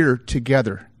and fear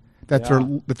together, that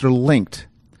they're linked,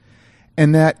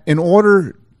 and that in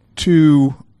order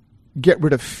to get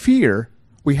rid of fear,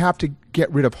 we have to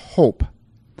get rid of hope.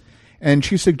 And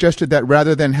she suggested that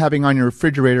rather than having on your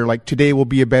refrigerator, like, today will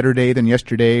be a better day than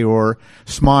yesterday, or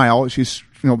smile,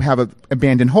 have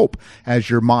abandon hope as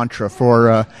your mantra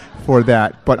for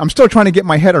that. But I'm still trying to get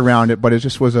my head around it, but it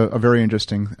just was a very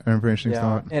interesting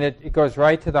thought. And it goes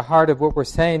right to the heart of what we're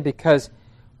saying, because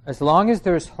as long as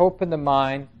there's hope in the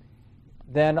mind,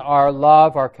 then our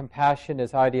love, our compassion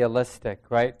is idealistic,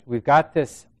 right? We've got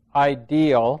this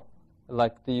ideal,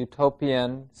 like the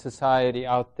utopian society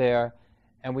out there,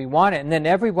 and we want it. And then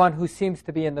everyone who seems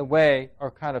to be in the way are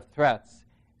kind of threats,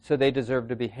 so they deserve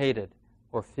to be hated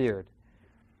or feared.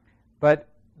 But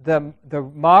the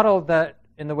model that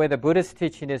in the way the Buddha's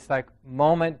teaching is like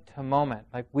moment to moment.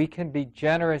 Like we can be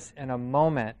generous in a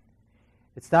moment.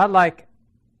 It's not like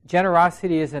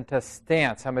generosity isn't a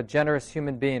stance. I'm a generous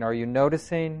human being. Are you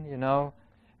noticing,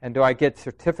 And do I get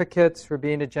certificates for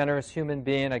being a generous human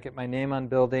being? I get my name on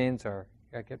buildings, or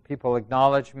I get people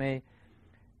acknowledge me.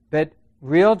 But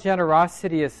real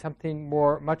generosity is something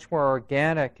much more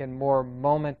organic and more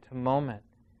moment to moment.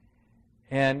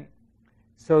 And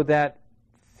so that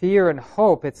fear and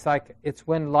hope, it's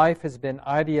when life has been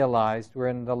idealized, we're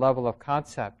in the level of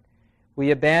concept. We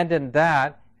abandon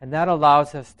that, and that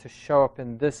allows us to show up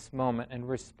in this moment and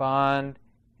respond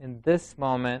in this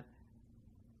moment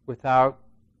without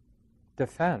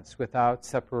defense, without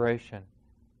separation.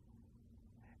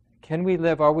 Can we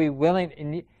live? Are we willing?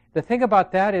 And the thing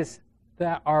about that is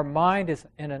that our mind is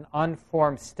in an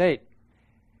unformed state.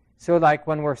 So like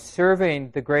when we're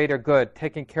serving the greater good,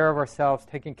 taking care of ourselves,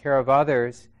 taking care of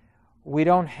others, we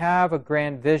don't have a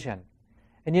grand vision.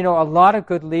 And a lot of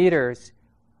good leaders,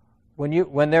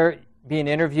 when they're being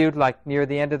interviewed like near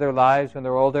the end of their lives, when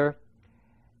they're older,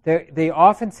 they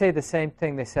often say the same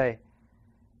thing. They say,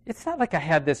 it's not like I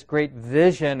had this great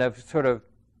vision of sort of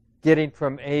getting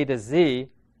from A to Z.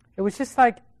 It was just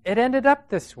like it ended up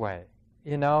this way,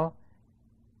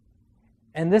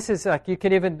 And this is like, you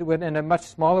can even, in a much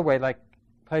smaller way, like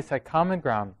a place like Common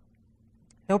Ground.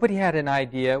 Nobody had an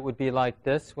idea it would be like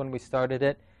this when we started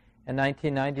it in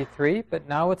 1993, but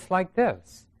now it's like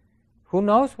this. Who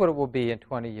knows what it will be in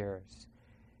 20 years?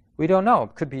 We don't know.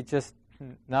 It could be just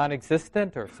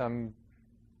non-existent or some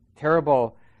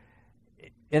terrible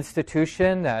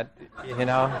institution that,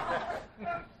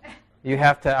 you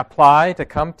have to apply to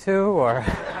come to, or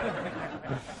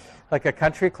like a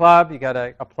country club, you got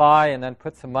to apply and then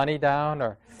put some money down,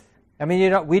 or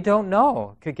we don't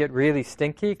know. It could get really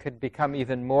stinky, could become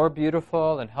even more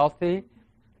beautiful and healthy.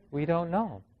 We don't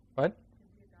know. What?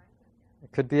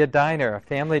 It could be a diner, a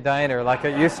family diner like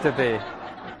it used to be.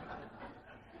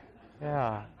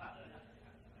 Yeah.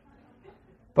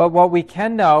 But what we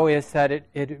can know is that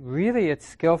it's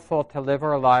skillful to live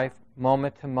our life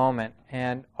moment to moment.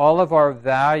 And all of our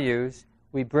values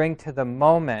we bring to the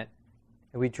moment.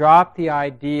 And we drop the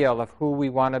ideal of who we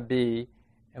want to be,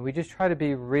 and we just try to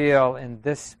be real in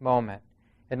this moment.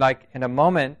 And like in a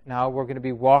moment now, we're going to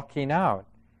be walking out,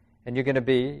 and you're going to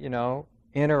be,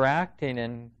 interacting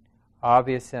in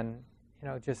obvious and,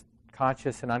 just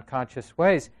conscious and unconscious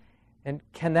ways. And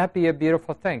can that be a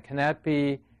beautiful thing? Can that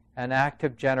be an act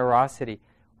of generosity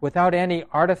without any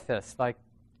artifice? Like,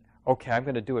 okay, I'm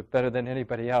going to do it better than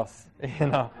anybody else.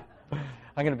 I'm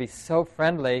going to be so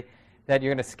friendly that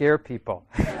you're going to scare people.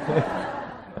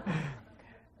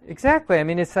 Exactly.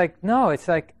 It's like, no, it's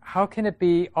like, how can it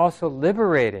be also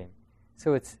liberating?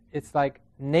 So it's like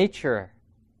nature,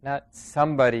 not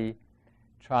somebody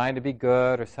trying to be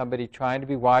good or somebody trying to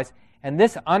be wise. And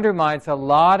this undermines a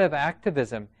lot of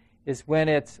activism, is when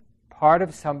it's part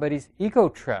of somebody's ego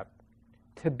trip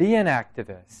to be an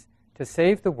activist, to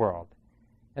save the world,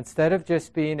 instead of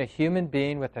just being a human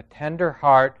being with a tender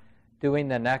heart doing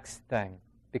the next thing.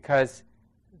 Because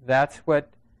that's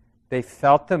what they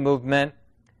felt the movement.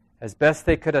 As best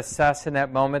they could assess in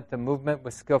that moment, the movement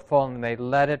was skillful, and they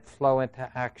let it flow into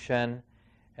action.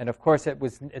 And of course,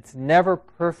 it's never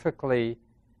perfectly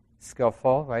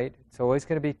skillful, right? It's always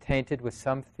going to be tainted with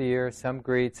some fear, some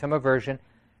greed, some aversion.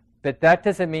 But that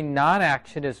doesn't mean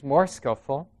non-action is more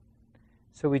skillful.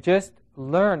 So we just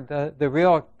learn. The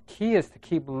real key is to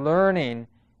keep learning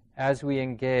as we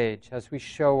engage, as we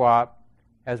show up,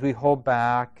 as we hold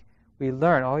back. We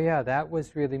learn, oh yeah, that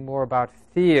was really more about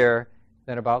fear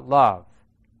than about love.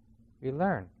 We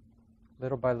learn,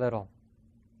 little by little.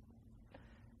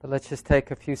 But let's just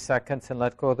take a few seconds and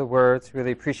let go of the words.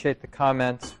 Really appreciate the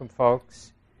comments from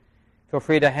folks. Feel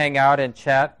free to hang out and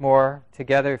chat more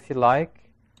together if you like.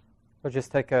 Or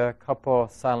just take a couple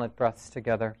silent breaths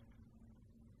together.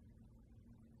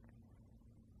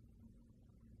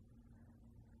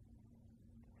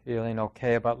 Feeling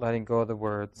okay about letting go of the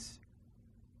words.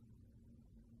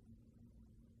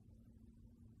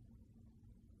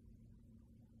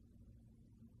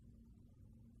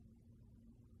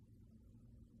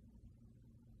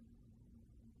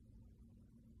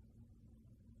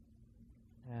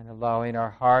 And allowing our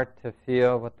heart to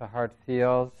feel what the heart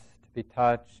feels, to be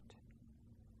touched.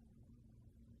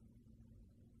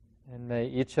 And may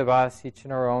each of us, each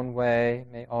in our own way,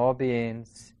 may all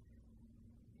beings,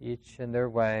 each in their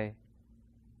way,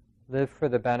 live for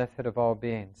the benefit of all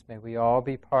beings. May we all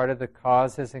be part of the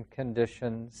causes and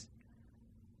conditions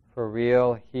for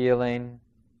real healing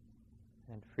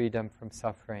and freedom from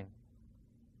suffering.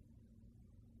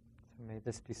 So may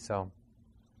this be so.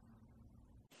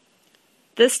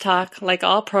 This talk, like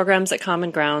all programs at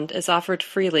Common Ground, is offered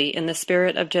freely in the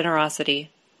spirit of generosity.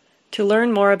 To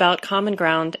learn more about Common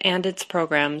Ground and its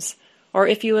programs, or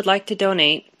if you would like to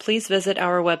donate, please visit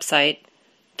our website,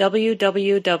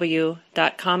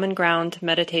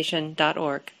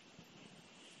 www.commongroundmeditation.org.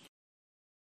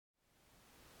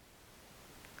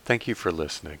 Thank you for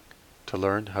listening. To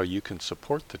learn how you can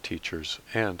support the teachers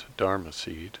and Dharma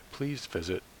Seed, please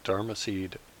visit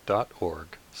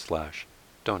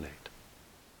dharmaseed.org/donate.